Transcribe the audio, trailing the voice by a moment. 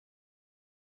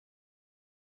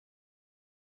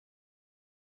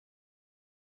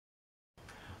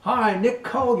Hi, Nick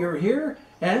Collier here,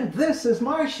 and this is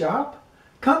my shop.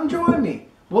 Come join me.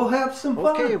 We'll have some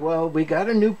fun. Okay, well, we got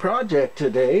a new project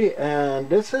today, and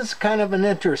this is kind of an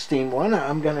interesting one.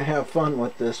 I'm going to have fun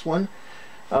with this one.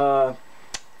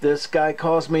 This guy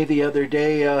calls me the other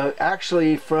day,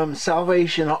 actually from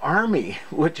Salvation Army,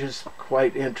 which is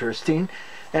quite interesting.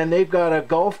 And they've got a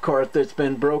golf cart that's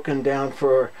been broken down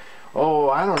for, oh,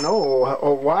 I don't know,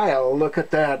 a while. Look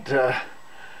at that.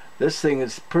 This thing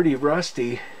is pretty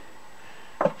rusty.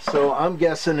 So I'm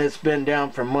guessing it's been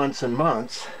down for months and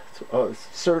months,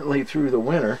 certainly through the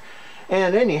winter.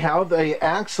 And anyhow, the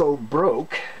axle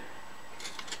broke.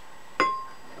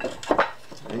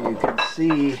 And you can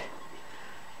see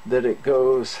that it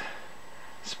goes,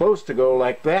 supposed to go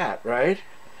like that, right?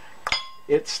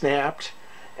 It snapped,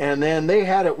 and then they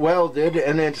had it welded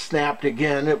and it snapped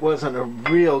again. It wasn't a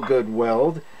real good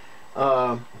weld.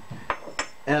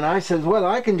 And I said, well,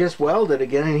 I can just weld it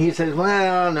again. And he says,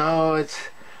 well, no,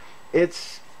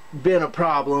 it's been a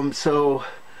problem, so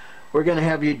we're going to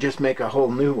have you just make a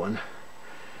whole new one.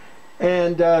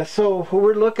 And so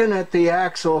we're looking at the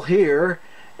axle here,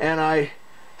 and I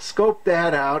scoped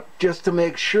that out just to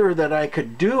make sure that I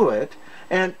could do it.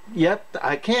 And yet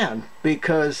I can,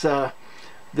 because the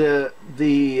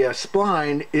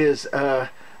spline is a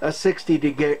 60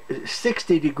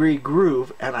 degree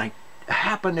groove, and I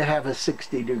happen to have a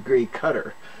 60-degree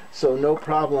cutter, so no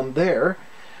problem there.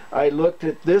 I looked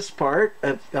at this part,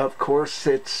 and of course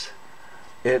it's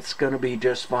going to be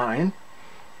just fine.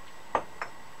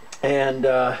 And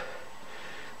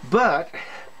but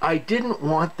I didn't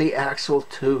want the axle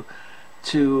to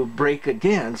break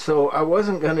again, so I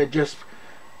wasn't going to just,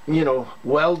 you know,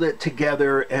 weld it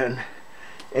together and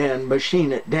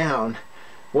machine it down.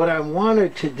 What I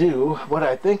wanted to do, what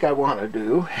I think I want to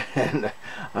do, and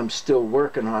I'm still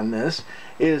working on this,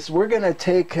 is we're going to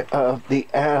take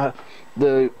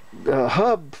the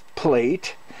hub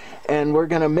plate, and we're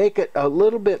going to make it a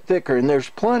little bit thicker, and there's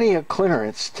plenty of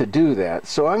clearance to do that.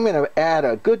 So I'm going to add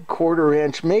a good 1/4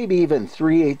 inch, maybe even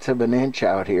 3/8 of an inch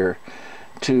out here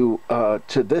to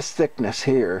this thickness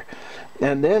here.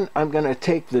 And then I'm going to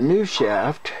take the new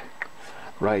shaft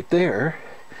right there,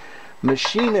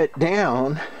 machine it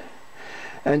down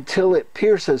until it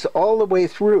pierces all the way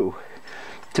through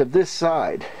to this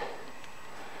side.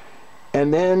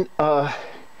 And then I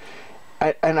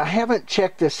haven't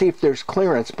checked to see if there's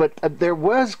clearance, but there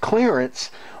was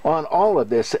clearance on all of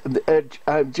this.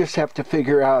 I just have to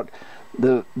figure out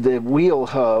the wheel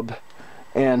hub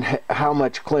and how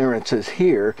much clearance is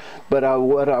here. But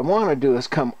what I want to do is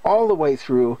come all the way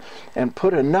through and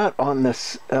put a nut on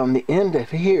this, on the end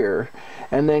of here,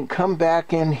 and then come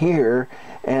back in here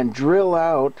and drill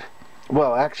out,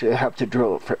 well, actually I have to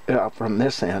drill it out from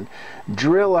this end,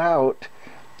 drill out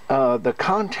the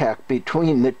contact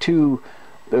between the two,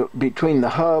 between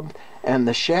the hub and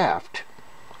the shaft,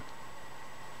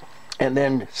 and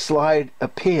then slide a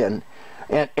pin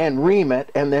and ream it,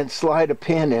 and then slide a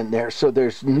pin in there so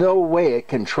there's no way it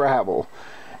can travel,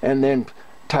 and then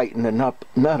tighten the nut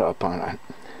up on it.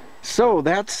 So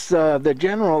that's the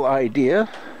general idea.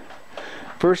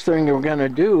 First thing we're going to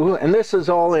do, and this is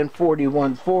all in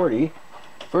 4140,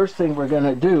 first thing we're going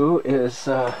to do is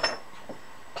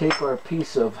take our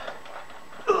piece of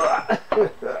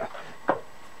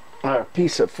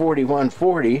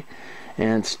 4140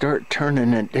 and start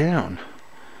turning it down.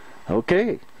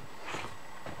 Okay,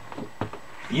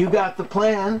 you got the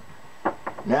plan,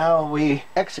 now we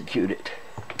execute it.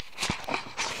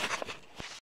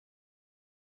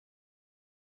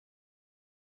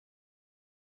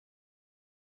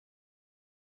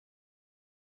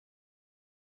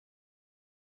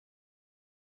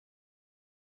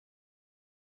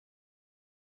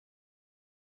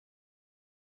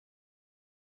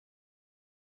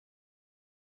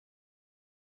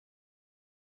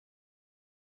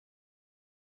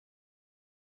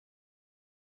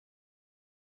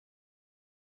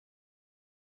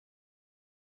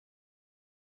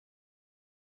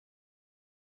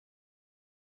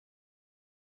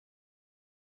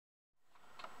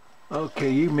 Okay,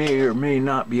 you may or may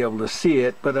not be able to see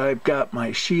it, but I've got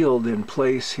my shield in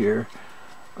place here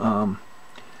to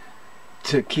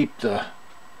keep the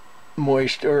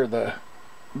moisture, or the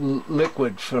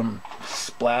liquid, from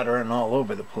splattering all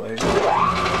over the place.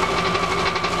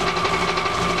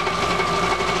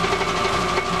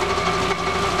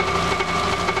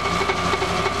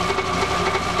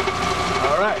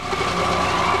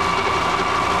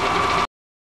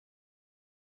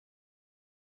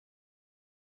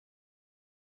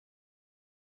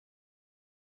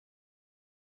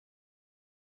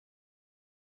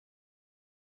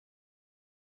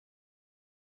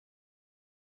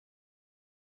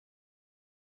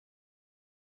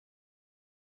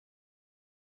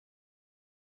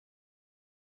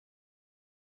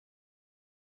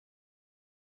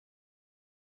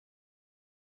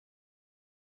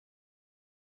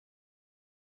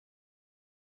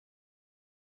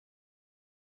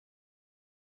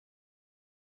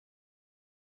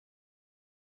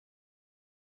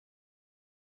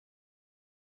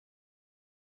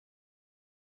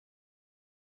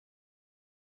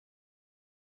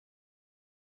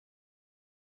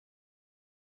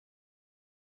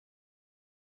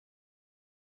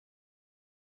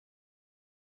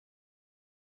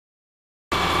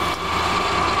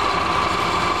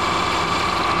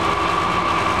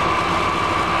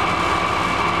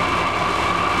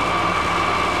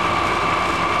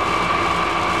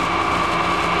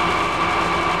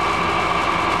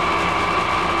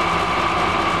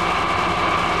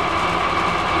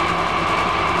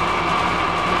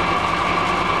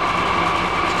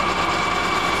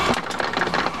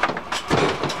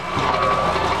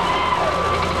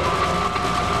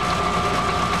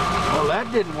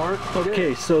 Mark.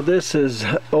 Okay, so this is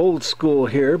old school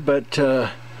here, but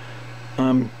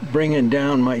I'm bringing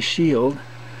down my shield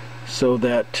so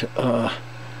that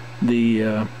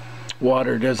the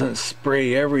water doesn't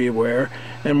spray everywhere.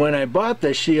 And when I bought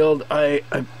the shield, I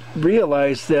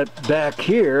realized that back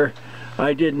here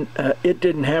it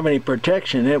didn't have any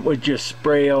protection. It would just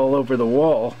spray all over the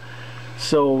wall.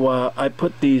 So I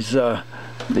put these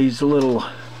little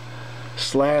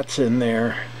slats in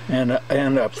there and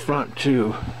up front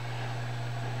too.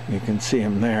 You can see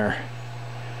them there.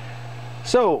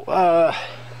 So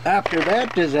after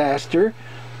that disaster,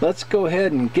 let's go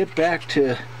ahead and get back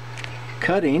to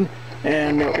cutting,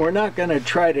 and we're not going to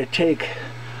try to take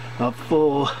a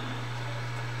full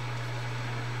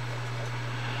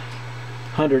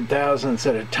 100 thousandths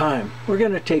at a time. We're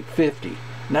going to take 50,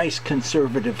 nice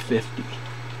conservative 50.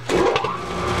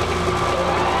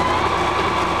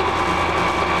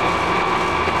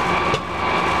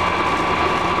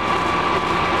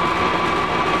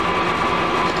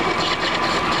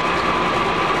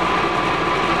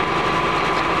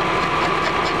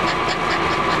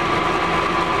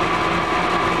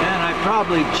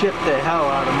 Probably chip the hell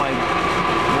out of my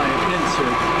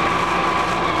insert.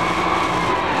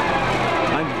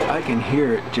 I can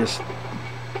hear it just,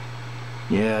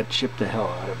 yeah, chip the hell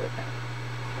out of it.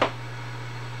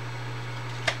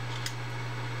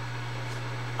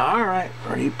 All right,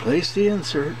 replace the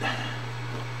insert.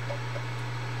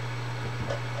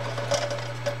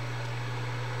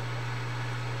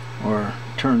 Or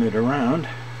turn it around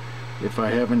if I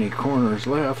have any corners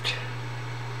left.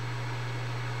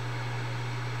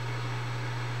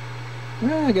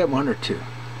 Well, I got one or two.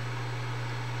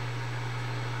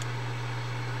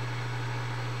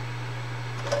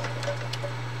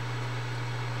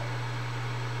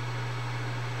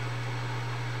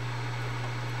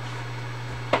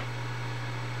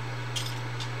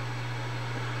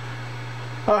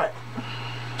 All right.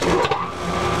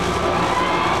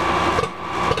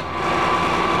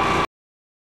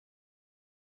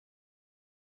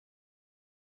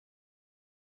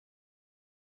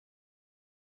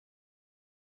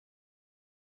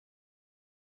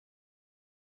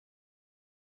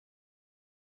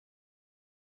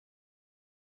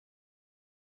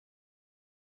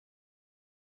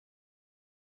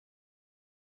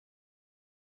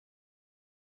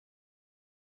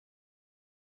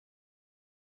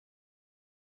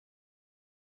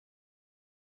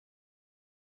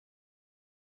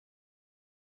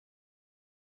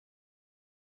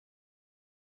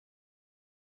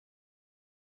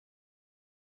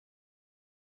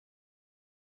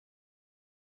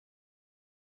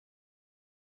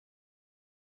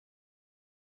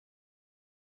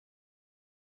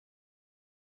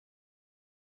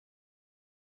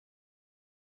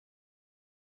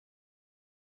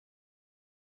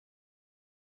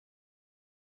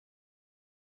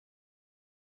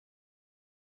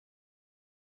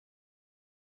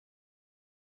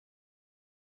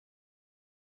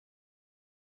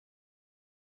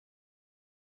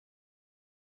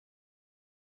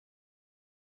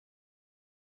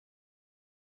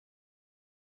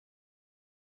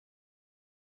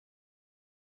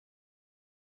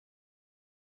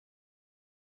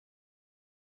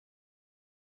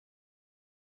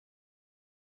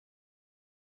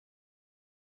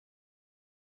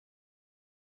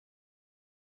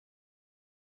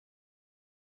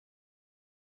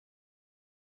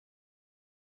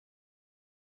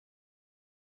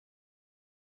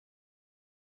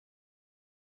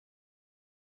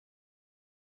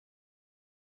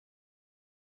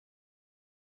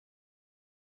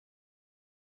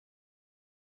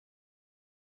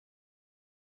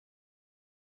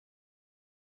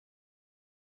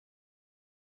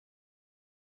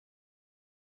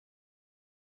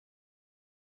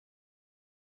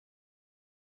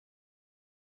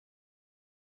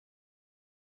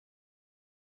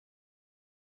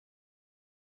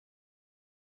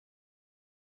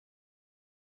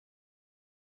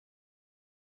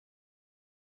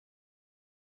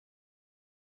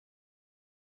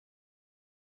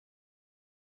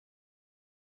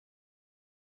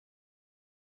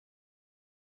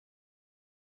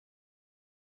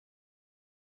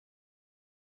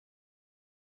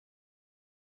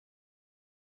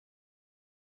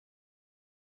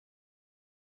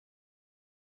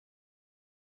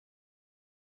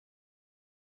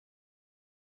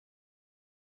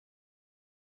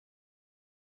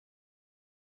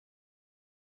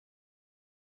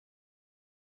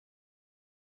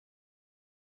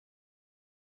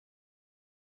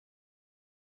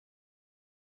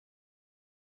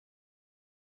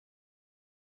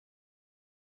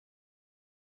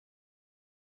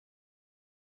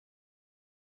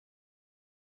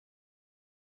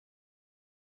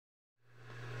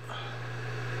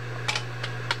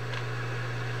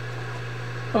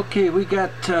 Okay, we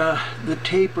got the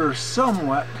taper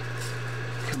somewhat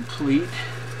complete.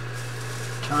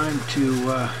 Time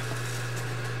to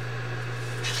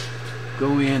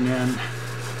go in and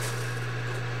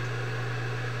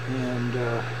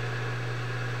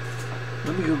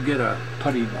let me go get a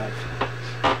putty knife.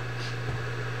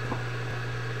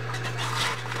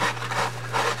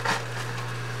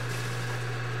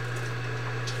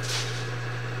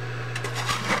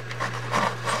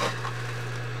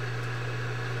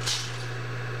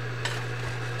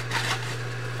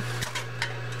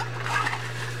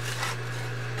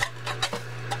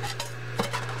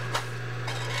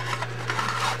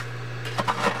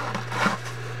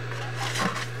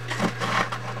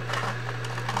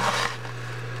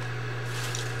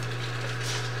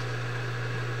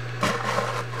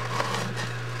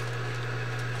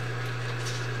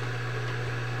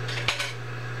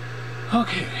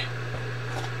 Okay,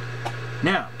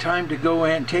 now time to go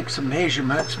in and take some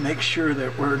measurements, make sure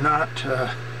that we're not,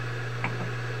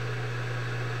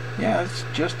 yeah, it's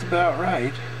just about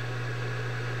right.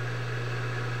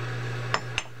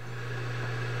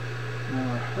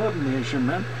 Now our hub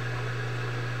measurement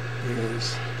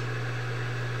is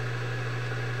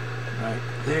right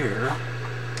there,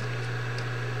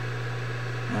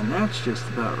 and that's just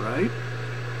about right.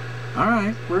 All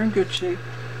right, we're in good shape.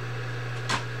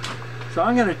 So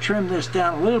I'm going to trim this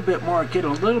down a little bit more, get a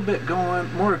little bit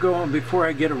more going before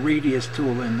I get a radius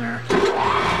tool in there.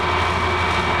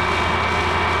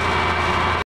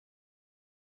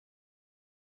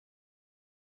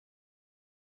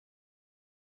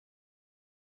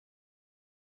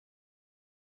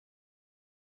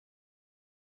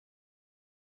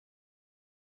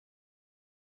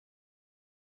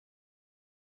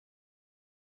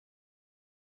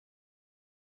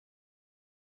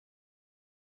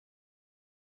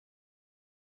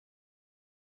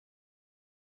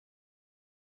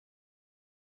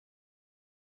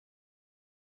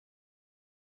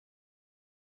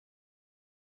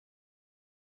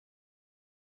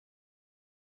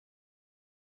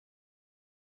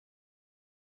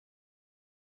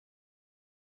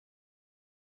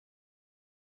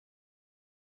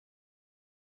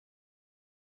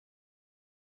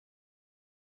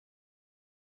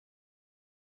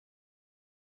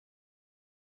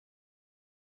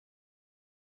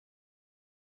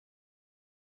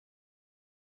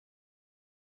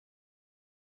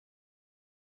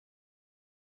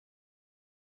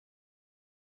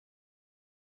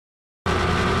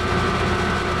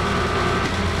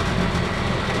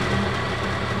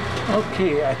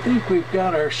 Okay, I think we've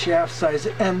got our shaft size,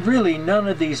 and really none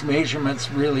of these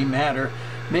measurements really matter.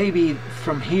 Maybe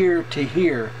from here to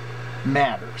here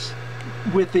matters,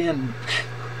 within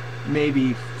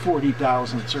maybe 40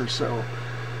 thousandths or so.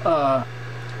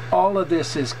 All of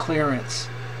this is clearance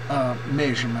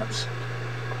measurements.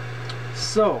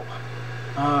 So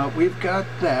we've got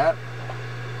that.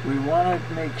 We want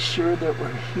to make sure that we're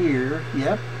here.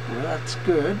 Yep, well, that's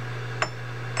good.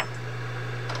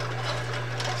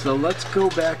 So let's go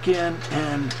back in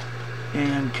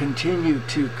and continue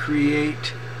to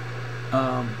create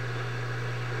that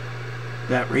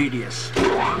radius.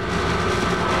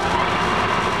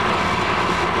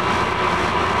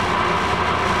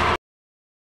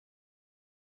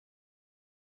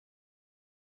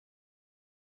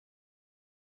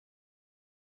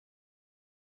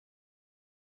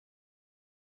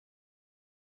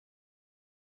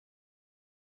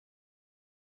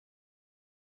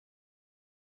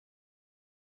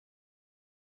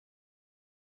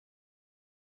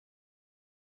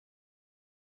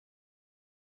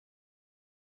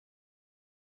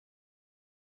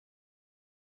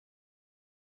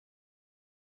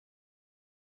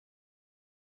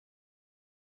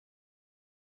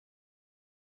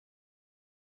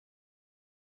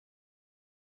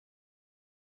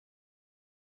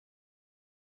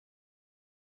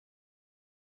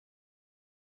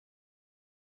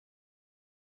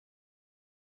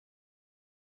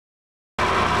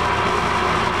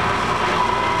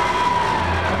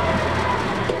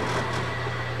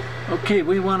 Okay,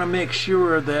 we want to make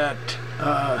sure that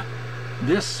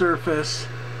this surface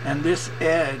and this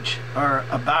edge are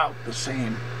about the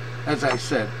same. As I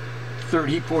said,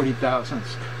 30-40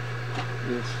 thousandths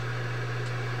is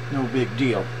no big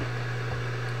deal.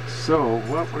 So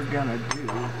what we're gonna do,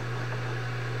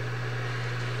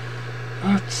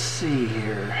 let's see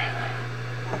here.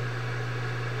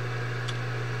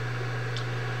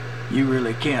 You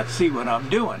really can't see what I'm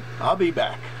doing. I'll be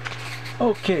back.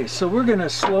 Okay, so we're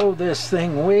gonna slow this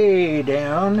thing way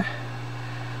down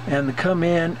and come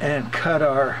in and cut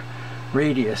our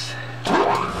radius.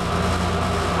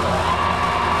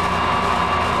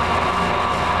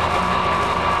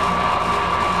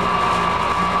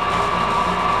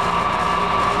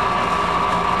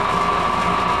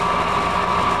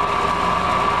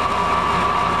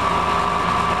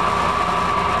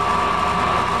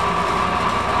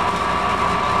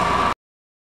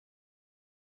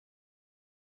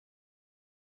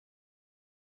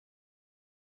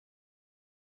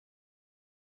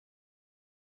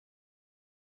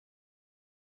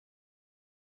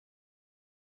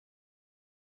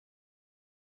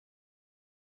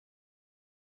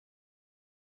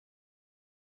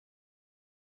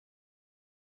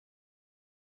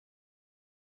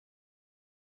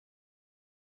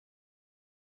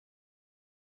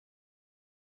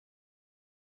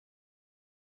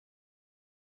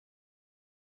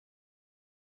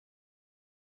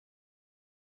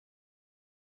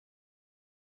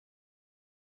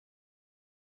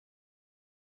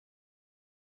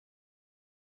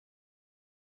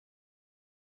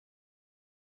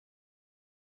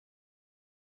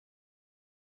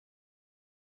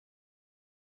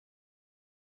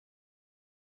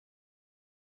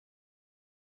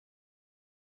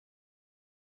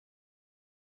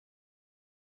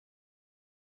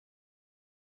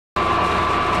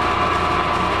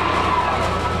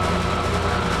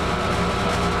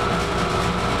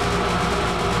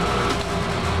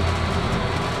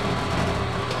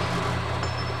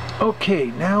 Okay,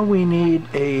 now we need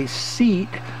a seat.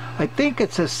 I think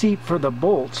it's a seat for the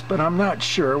bolts, but I'm not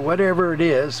sure. Whatever it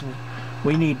is,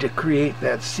 we need to create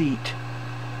that seat.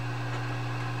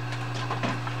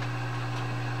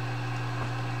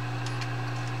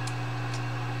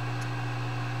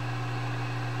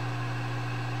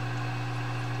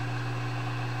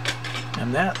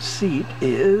 And that seat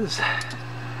is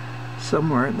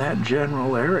somewhere in that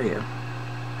general area.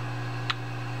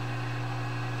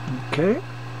 Okay.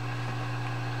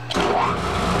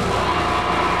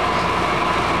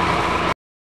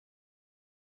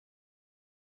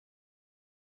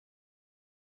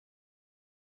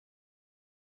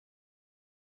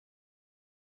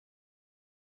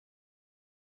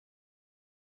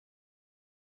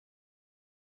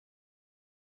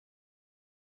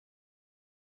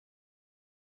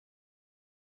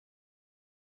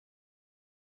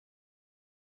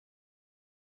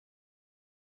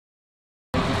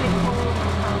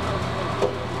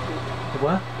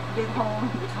 What? Big hole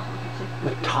in the top of the chicken.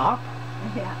 The top?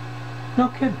 Yeah, No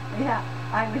kidding. yeah.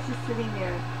 I was just sitting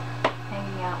there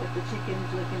hanging out with the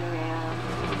chickens, looking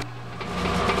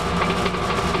around.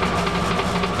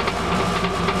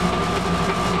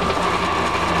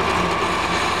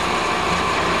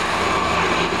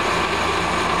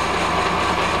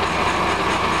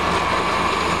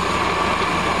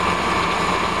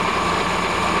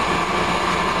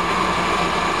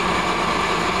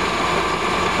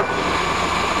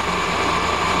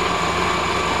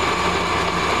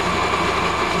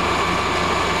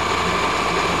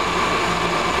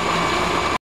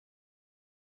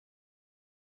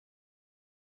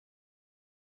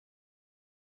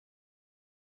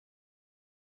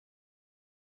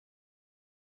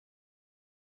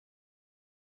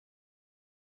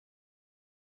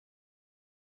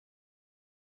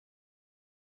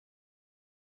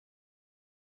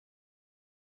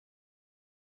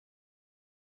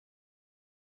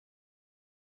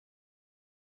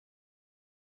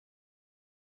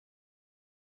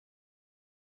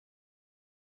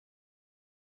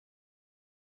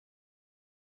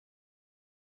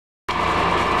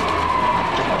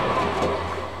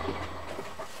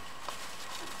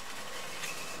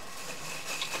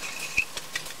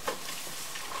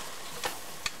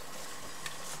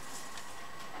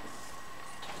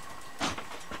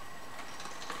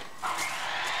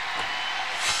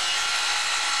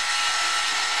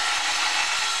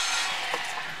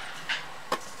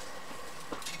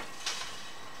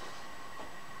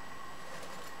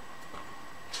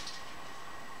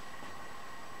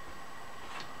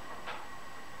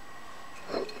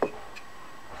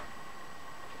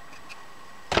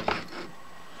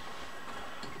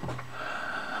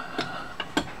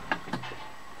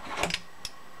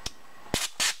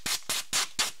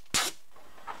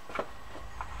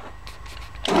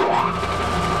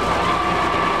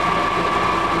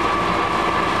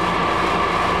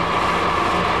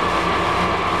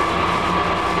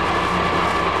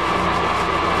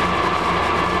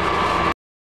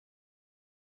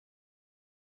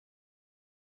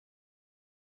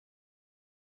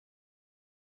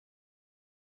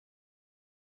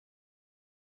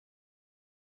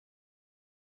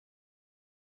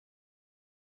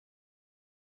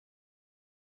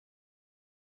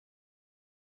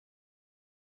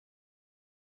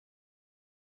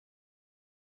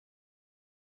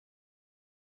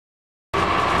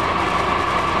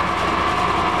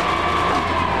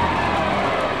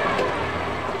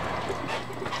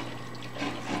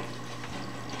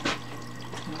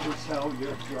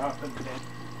 You're dropping it.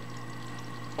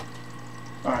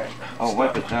 All right. I'll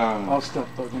wipe it down. I'll stop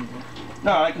bugging you.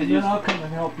 No, I could And use. then I'll come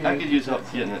and help you. I could use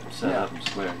help getting it set Yeah. up and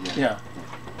square. Yeah.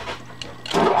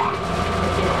 Yeah.